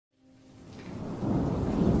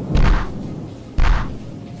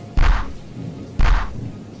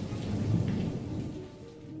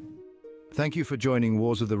Thank you for joining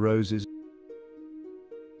Wars of the Roses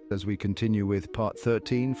as we continue with Part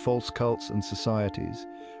 13, False Cults and Societies,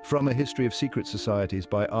 from A History of Secret Societies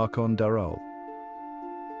by Arkon Daraul.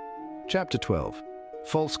 Chapter 12,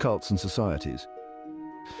 False Cults and Societies.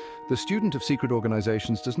 The student of secret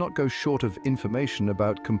organizations does not go short of information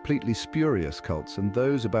about completely spurious cults and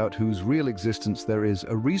those about whose real existence there is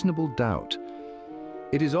a reasonable doubt.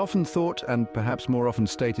 It is often thought, and perhaps more often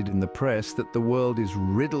stated in the press, that the world is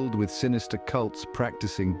riddled with sinister cults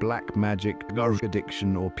practicing black magic, drug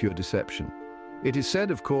addiction, or pure deception. It is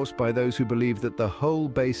said, of course, by those who believe that the whole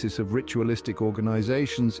basis of ritualistic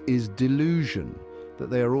organizations is delusion, that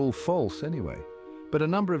they are all false anyway. But a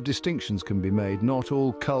number of distinctions can be made. Not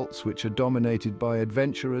all cults which are dominated by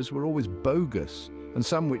adventurers were always bogus, and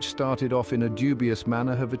some which started off in a dubious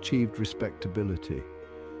manner have achieved respectability.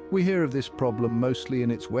 We hear of this problem mostly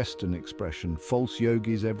in its Western expression: false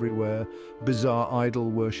yogis everywhere, bizarre idol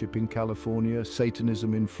worship in California,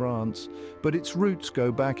 Satanism in France, but its roots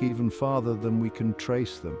go back even farther than we can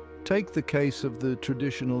trace them. Take the case of the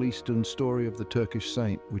traditional Eastern story of the Turkish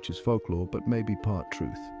saint, which is folklore but maybe part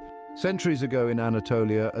truth. Centuries ago in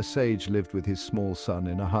Anatolia, a sage lived with his small son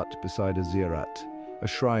in a hut beside a ziyarat, a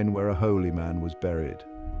shrine where a holy man was buried.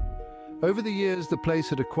 Over the years, the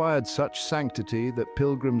place had acquired such sanctity that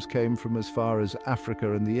pilgrims came from as far as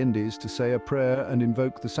Africa and the Indies to say a prayer and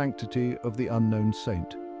invoke the sanctity of the unknown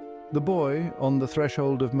saint. The boy, on the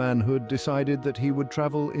threshold of manhood, decided that he would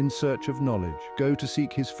travel in search of knowledge, go to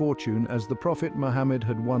seek his fortune, as the Prophet Muhammad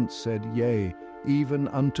had once said, "Yea, even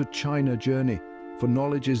unto China journey, for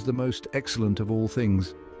knowledge is the most excellent of all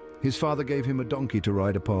things." His father gave him a donkey to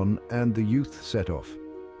ride upon, and the youth set off.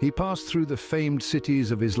 He passed through the famed cities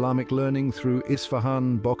of Islamic learning, through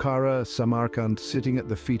Isfahan, Bokhara, Samarkand, sitting at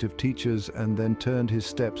the feet of teachers, and then turned his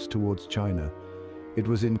steps towards China. It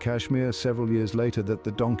was in Kashmir several years later that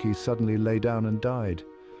the donkey suddenly lay down and died.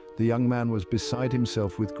 The young man was beside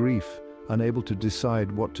himself with grief. Unable to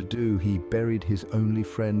decide what to do, he buried his only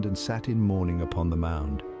friend and sat in mourning upon the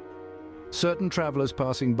mound. Certain travelers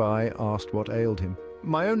passing by asked what ailed him.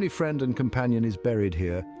 "My only friend and companion is buried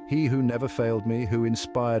here, he who never failed me, who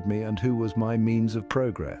inspired me, and who was my means of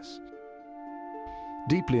progress."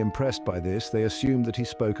 Deeply impressed by this, they assumed that he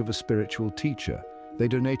spoke of a spiritual teacher. They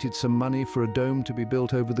donated some money for a dome to be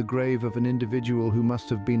built over the grave of an individual who must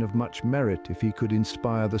have been of much merit if he could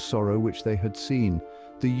inspire the sorrow which they had seen.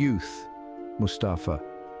 The youth, Mustafa,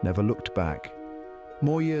 never looked back.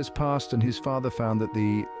 More years passed, and his father found that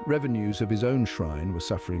the revenues of his own shrine were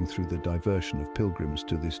suffering through the diversion of pilgrims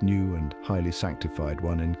to this new and highly sanctified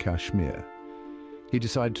one in Kashmir. He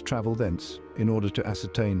decided to travel thence in order to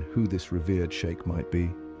ascertain who this revered sheikh might be.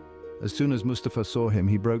 As soon as Mustafa saw him,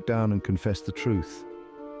 he broke down and confessed the truth.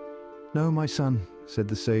 "Know, my son," said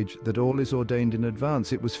the sage, "that all is ordained in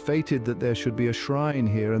advance. It was fated that there should be a shrine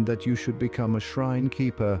here and that you should become a shrine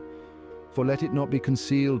keeper. For let it not be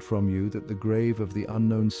concealed from you that the grave of the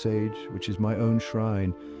unknown sage, which is my own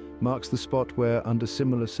shrine, marks the spot where, under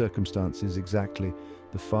similar circumstances exactly,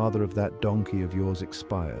 the father of that donkey of yours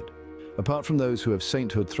expired." Apart from those who have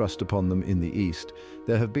sainthood thrust upon them in the East,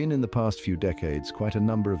 there have been in the past few decades quite a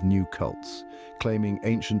number of new cults, claiming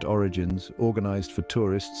ancient origins, organized for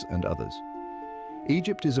tourists and others.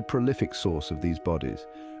 Egypt is a prolific source of these bodies.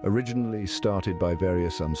 Originally started by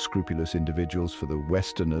various unscrupulous individuals for the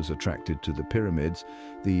Westerners attracted to the pyramids,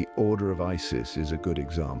 the Order of Isis is a good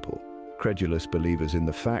example. Credulous believers in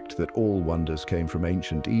the fact that all wonders came from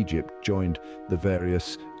ancient Egypt joined the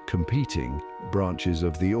various competing branches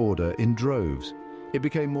of the order in droves. It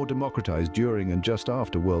became more democratized during and just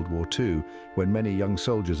after World War II, when many young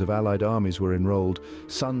soldiers of Allied armies were enrolled,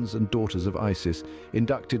 sons and daughters of ISIS,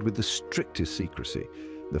 inducted with the strictest secrecy.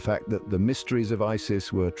 The fact that the mysteries of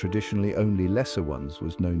ISIS were traditionally only lesser ones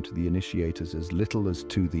was known to the initiators as little as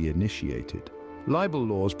to the initiated. Libel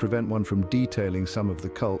laws prevent one from detailing some of the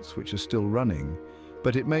cults which are still running,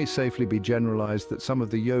 but it may safely be generalized that some of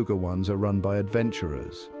the yoga ones are run by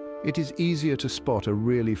adventurers. It is easier to spot a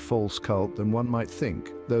really false cult than one might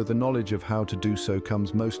think, though the knowledge of how to do so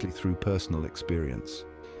comes mostly through personal experience.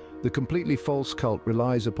 The completely false cult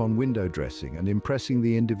relies upon window dressing and impressing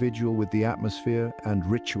the individual with the atmosphere and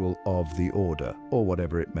ritual of the order, or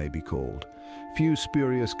whatever it may be called. Few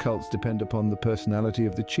spurious cults depend upon the personality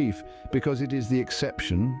of the chief, because it is the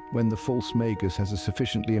exception when the false magus has a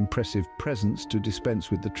sufficiently impressive presence to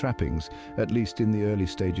dispense with the trappings, at least in the early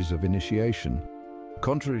stages of initiation.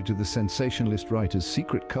 Contrary to the sensationalist writers,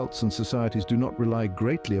 secret cults and societies do not rely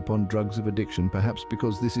greatly upon drugs of addiction, perhaps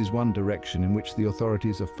because this is one direction in which the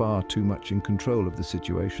authorities are far too much in control of the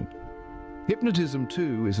situation. Hypnotism,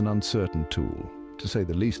 too, is an uncertain tool, to say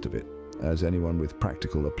the least of it. as anyone with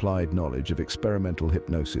practical applied knowledge of experimental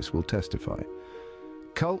hypnosis will testify.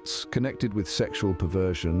 Cults connected with sexual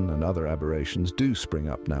perversion and other aberrations do spring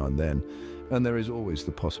up now and then, and there is always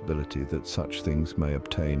the possibility that such things may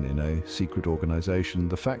obtain in a secret organization.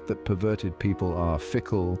 The fact that perverted people are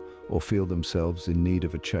fickle or feel themselves in need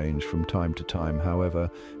of a change from time to time,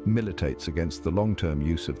 however, militates against the long-term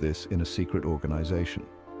use of this in a secret organization.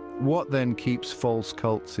 What then keeps false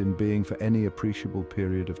cults in being for any appreciable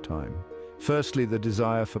period of time? Firstly, the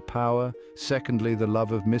desire for power. Secondly, the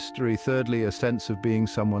love of mystery. Thirdly, a sense of being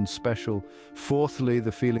someone special. Fourthly,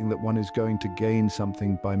 the feeling that one is going to gain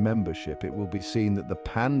something by membership. It will be seen that the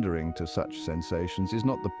pandering to such sensations is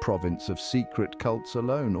not the province of secret cults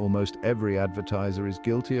alone. Almost every advertiser is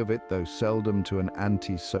guilty of it, though seldom to an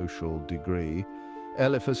antisocial degree.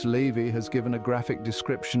 Eliphas Levi has given a graphic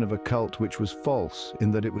description of a cult which was false, in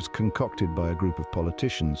that it was concocted by a group of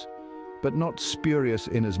politicians, but not spurious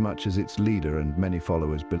inasmuch as its leader and many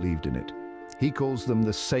followers believed in it. He calls them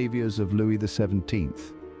the saviors of Louis XVII.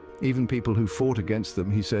 Even people who fought against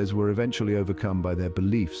them, he says, were eventually overcome by their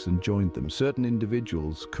beliefs and joined them. Certain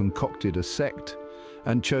individuals concocted a sect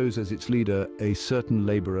and chose as its leader a certain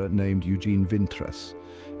laborer named Eugene Vintras,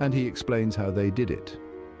 and he explains how they did it.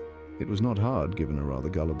 It was not hard, given a rather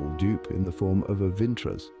gullible dupe in the form of a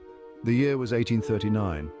Vintras. The year was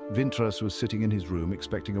 1839. Vintras was sitting in his room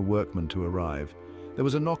expecting a workman to arrive. There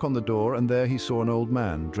was a knock on the door, and there he saw an old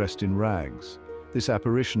man dressed in rags. This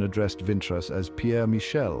apparition addressed Vintras as Pierre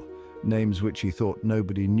Michel, names which he thought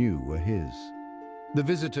nobody knew were his. The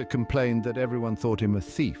visitor complained that everyone thought him a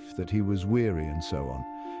thief, that he was weary and so on.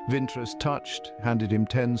 Vintras, touched, handed him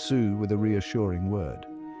 10 sous with a reassuring word.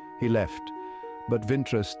 He left, but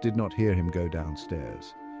Vintras did not hear him go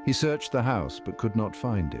downstairs. He searched the house but could not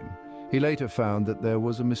find him. He later found that there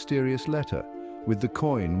was a mysterious letter, with the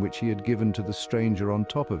coin which he had given to the stranger on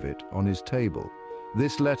top of it, on his table.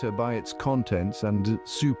 This letter, by its contents and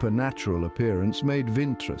supernatural appearance, made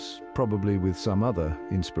Vintras, probably with some other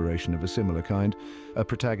inspiration of a similar kind, a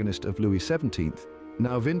protagonist of Louis XVII.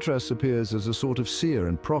 Now Vintras appears as a sort of seer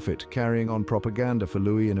and prophet, carrying on propaganda for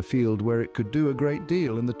Louis in a field where it could do a great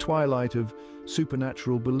deal in the twilight of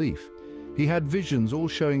supernatural belief. He had visions all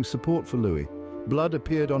showing support for Louis. Blood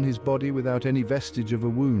appeared on his body without any vestige of a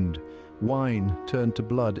wound. Wine turned to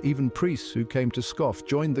blood. Even priests who came to scoff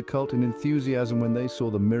joined the cult in enthusiasm when they saw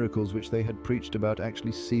the miracles which they had preached about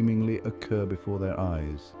actually seemingly occur before their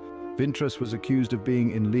eyes. Vintras was accused of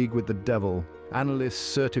being in league with the devil. Analysts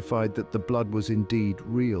certified that the blood was indeed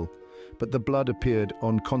real. But the blood appeared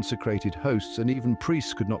on consecrated hosts, and even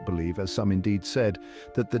priests could not believe, as some indeed said,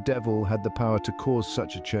 that the devil had the power to cause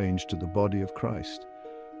such a change to the body of Christ.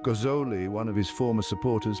 Gozzoli, one of his former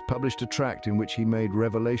supporters, published a tract in which he made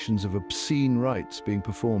revelations of obscene rites being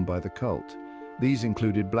performed by the cult. These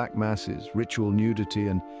included black masses, ritual nudity,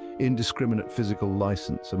 and indiscriminate physical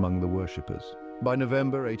license among the worshippers. By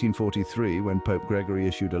November 1843, when Pope Gregory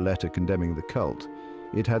issued a letter condemning the cult,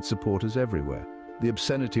 it had supporters everywhere. The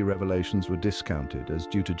obscenity revelations were discounted as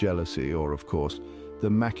due to jealousy or, of course, the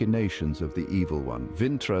machinations of the evil one.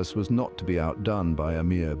 Vintras was not to be outdone by a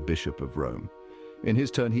mere bishop of Rome. In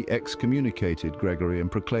his turn, he excommunicated Gregory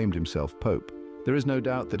and proclaimed himself pope. There is no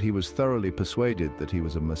doubt that he was thoroughly persuaded that he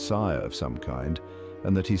was a messiah of some kind,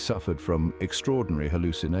 and that he suffered from extraordinary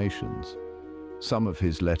hallucinations. Some of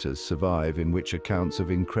his letters survive, in which accounts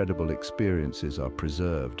of incredible experiences are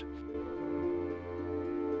preserved.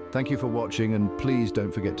 Thank you for watching, and please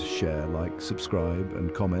don't forget to share, like, subscribe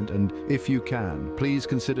and comment, and if you can, please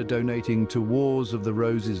consider donating to Wars of the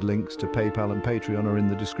Roses. Links to PayPal and Patreon are in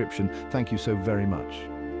the description. Thank you so very much.